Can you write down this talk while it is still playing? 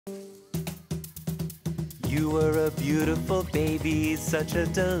You were a beautiful baby, such a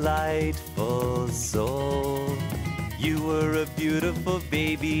delightful soul. You were a beautiful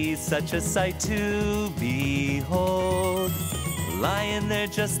baby, such a sight to behold. Lying there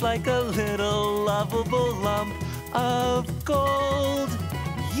just like a little lovable lump of gold.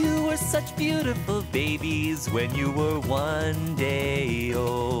 You were such beautiful babies when you were 1 day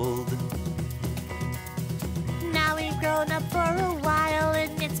old. Now we've grown up for a while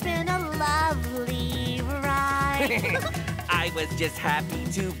and it's been a lovely ride. I was just happy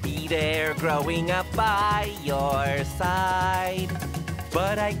to be there growing up by your side.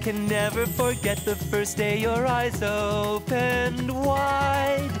 But I can never forget the first day your eyes opened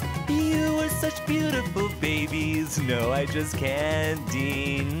wide. You were such beautiful babies, no, I just can't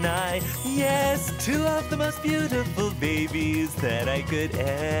deny. Yes, two of the most beautiful babies that I could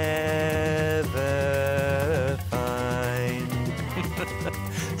ever find.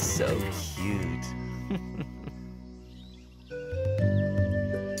 So cute.